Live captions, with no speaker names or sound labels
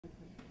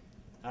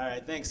All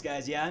right, thanks,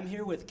 guys. Yeah, I'm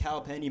here with Kal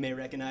Penn. You may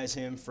recognize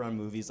him from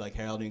movies like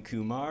Harold and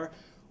Kumar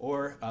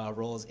or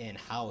roles in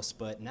House,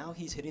 but now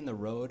he's hitting the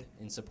road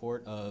in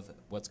support of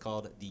what's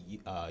called the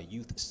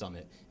Youth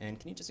Summit. And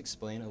can you just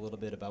explain a little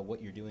bit about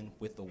what you're doing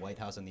with the White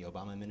House and the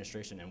Obama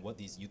administration and what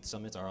these youth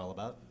summits are all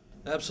about?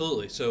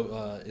 Absolutely.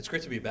 So it's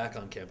great to be back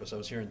on campus. I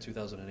was here in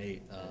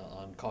 2008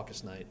 on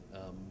caucus night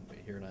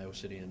here in Iowa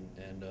City,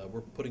 and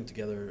we're putting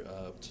together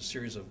a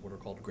series of what are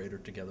called Greater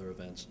Together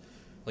events.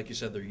 Like you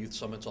said, they're youth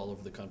summits all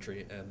over the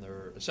country, and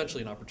they're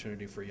essentially an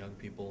opportunity for young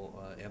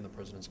people and the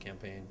president's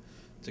campaign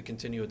to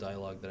continue a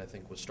dialogue that I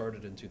think was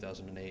started in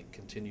 2008,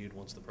 continued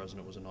once the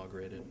president was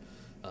inaugurated.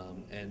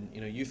 And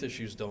youth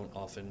issues don't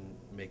often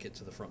make it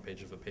to the front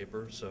page of a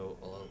paper, so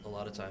a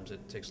lot of times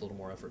it takes a little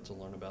more effort to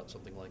learn about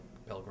something like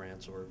Pell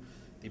Grants or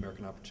the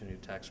American Opportunity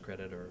Tax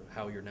Credit, or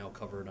how you're now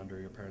covered under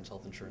your parents'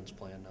 health insurance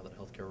plan now that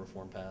healthcare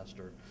reform passed,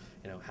 or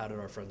how did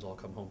our friends all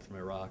come home from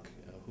Iraq,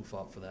 who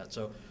fought for that.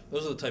 So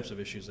those are the types of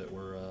issues that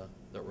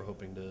we're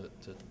hoping to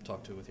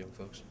talk to with young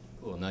folks.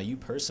 Cool. Now, you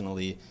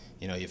personally,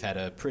 you've had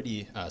a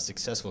pretty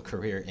successful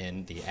career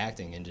in the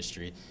acting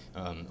industry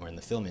or in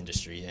the film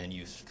industry, and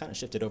you've kind of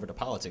shifted over to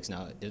politics.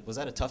 Now, was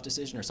that a tough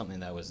decision or something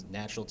that was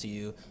natural to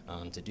you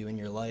to do in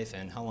your life,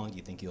 and how long do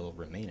you think you'll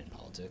remain in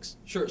politics?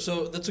 Sure.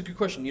 So that's a good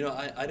question.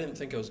 I didn't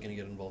think I was going to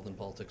get involved in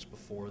politics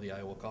before the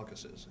Iowa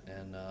caucuses,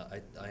 and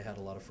I had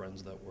a lot of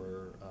friends that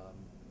were,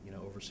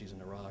 overseas in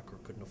Iraq or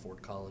couldn't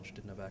afford college,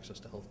 didn't have access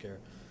to health care.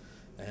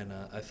 And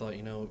I thought,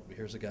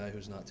 here's a guy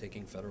who's not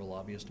taking federal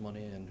lobbyist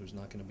money and who's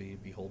not going to be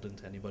beholden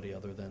to anybody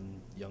other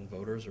than young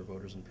voters, or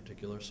voters in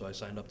particular. So I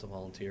signed up to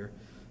volunteer.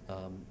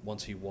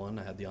 Once he won,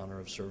 I had the honor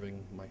of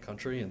serving my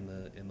country in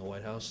the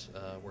White House,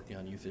 working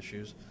on youth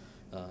issues.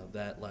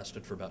 That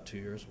lasted for about 2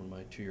 years. When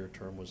my 2-year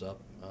term was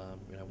up,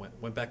 I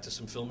went back to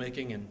some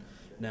filmmaking, and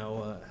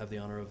now have the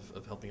honor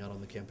of helping out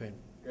on the campaign.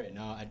 Great.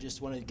 Now, I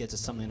just wanted to get to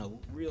something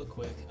real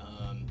quick.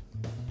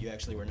 You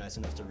actually were nice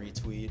enough to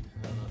retweet.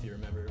 I don't know if you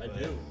remember. I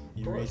do.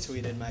 You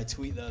retweeted my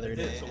tweet the other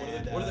day. So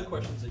what are the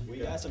questions that you We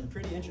got some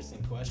pretty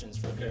interesting questions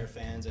from your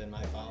fans and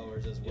my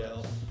followers as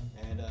well.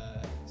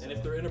 Yes. And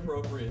if they're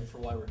inappropriate for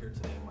why we're here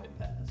today, it might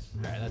pass.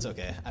 All right, that's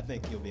okay. I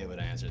think you'll be able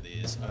to answer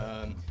these.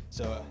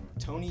 So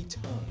Tony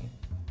Tongue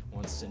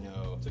wants to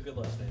know. It's a good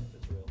last name.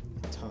 It's real.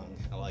 Tongue.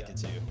 I like it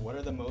too. What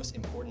are the most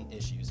important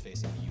issues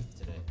facing the youth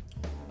today?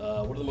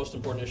 What are the most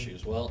important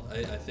issues? Well,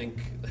 I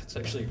think that's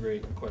actually a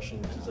great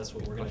question, because that's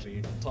what we're going to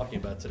be talking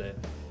about today.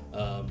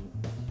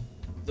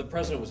 The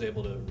president was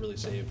able to really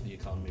save the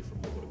economy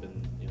from what would have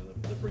been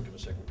the brink of a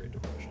second Great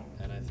Depression.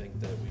 And I think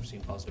that we've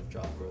seen positive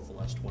job growth the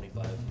last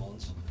 25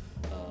 months.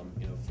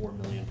 4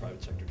 million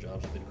private sector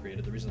jobs have been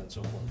created. The reason that's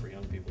so important for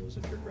young people is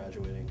if you're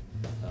graduating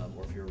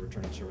or if you're a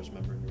returning service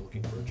member and you're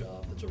looking for a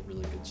job, that's a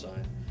really good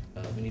sign.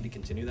 We need to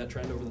continue that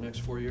trend over the next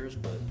 4 years,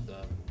 but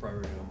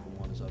priority number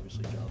one is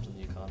obviously jobs in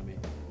the economy.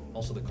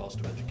 Also the cost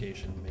of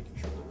education, making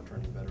sure that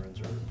returning veterans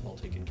are all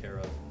taken care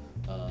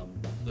of.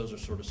 Those are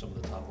sort of some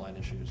of the top line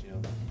issues,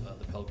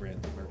 the Pell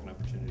Grant, the American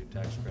Opportunity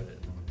Tax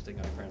Credit, staying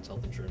on your parents'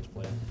 health insurance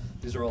plan.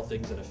 These are all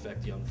things that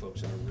affect young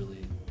folks in a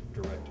really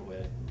direct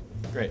way.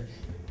 Great.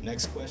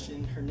 Next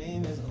question. Her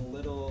name is a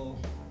little.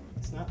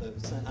 It's not.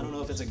 I don't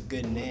know if it's a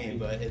good name,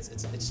 but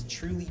it's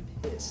truly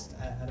pissed.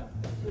 I don't.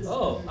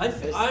 Oh,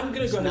 I'm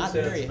gonna go ahead and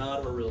say it's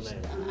not her real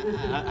name.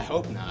 I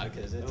hope not,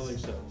 because I don't think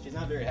so. She's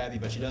not very happy,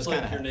 but she does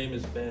kind kind of. Your name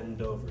is Ben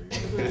Dover.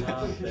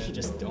 You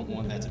just don't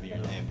want that to be your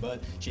name.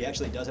 But she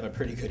actually does have a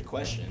pretty good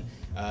question.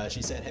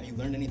 She said, "Have you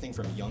learned anything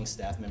from young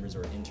staff members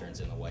or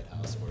interns in the White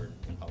House or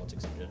in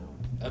politics in general?"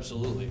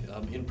 Absolutely.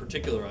 In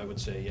particular, I would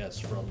say yes,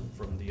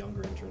 from the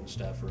younger interns,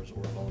 staffers,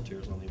 or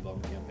volunteers on the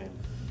Obama campaign.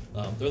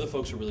 They're the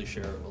folks who really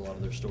share a lot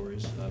of their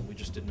stories. We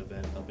just did an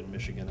event up in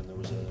Michigan, and there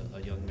was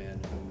a young man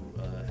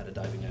who had a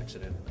diving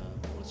accident,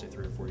 I want to say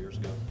 3 or 4 years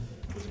ago,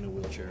 was in a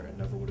wheelchair and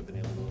never would have been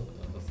able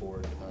to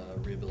afford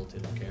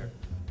rehabilitative care,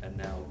 and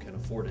now can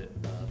afford it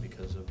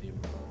because of the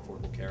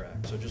Affordable Care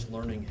Act. So just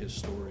learning his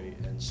story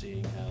and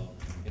seeing how,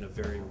 in a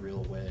very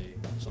real way,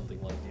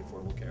 something like the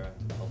Affordable Care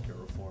Act and healthcare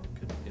reform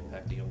could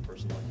impact a young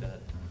person like that.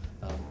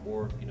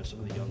 Or some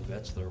of the young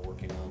vets that are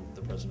working on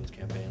the president's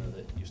campaign or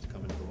that used to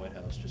come into the White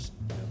House, just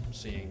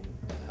seeing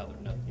how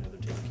they're they're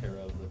taken care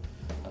of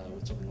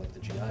with something like the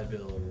GI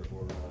Bill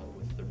or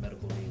with their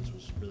medical needs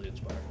was really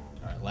inspiring.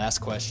 All right, last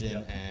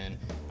question, and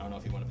I don't know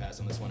if you want to pass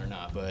on this one or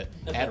not, but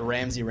at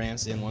Ramsey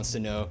Ramson wants to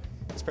know,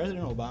 has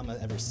President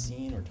Obama ever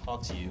seen or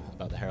talked to you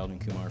about the Harold and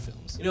Kumar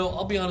films?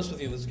 I'll be honest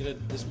with you.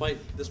 This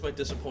might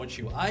disappoint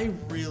you. I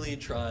really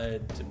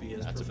tried to be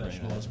as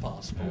professional as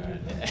possible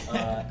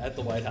at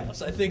the White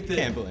House. I think that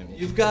Can't blame you.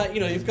 You've got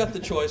the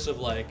choice of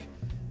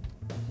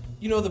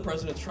the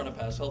president's trying to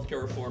pass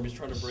healthcare reform. He's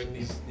trying to bring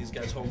these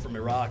guys home from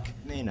Iraq.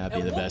 May not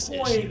be the best issue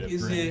to At what bring. point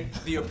is it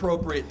the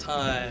appropriate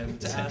time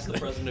to ask the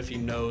president if he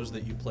knows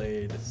that you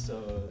played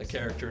a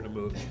character in a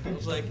movie? I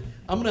was like,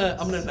 I'm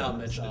gonna not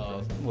mention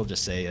it. We'll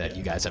just say that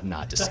you guys have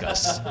not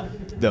discussed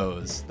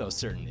those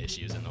certain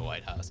issues in the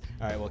White House.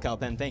 All right, well, Kal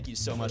Penn, thank you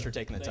so much for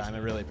taking the time. I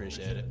really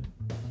appreciate it.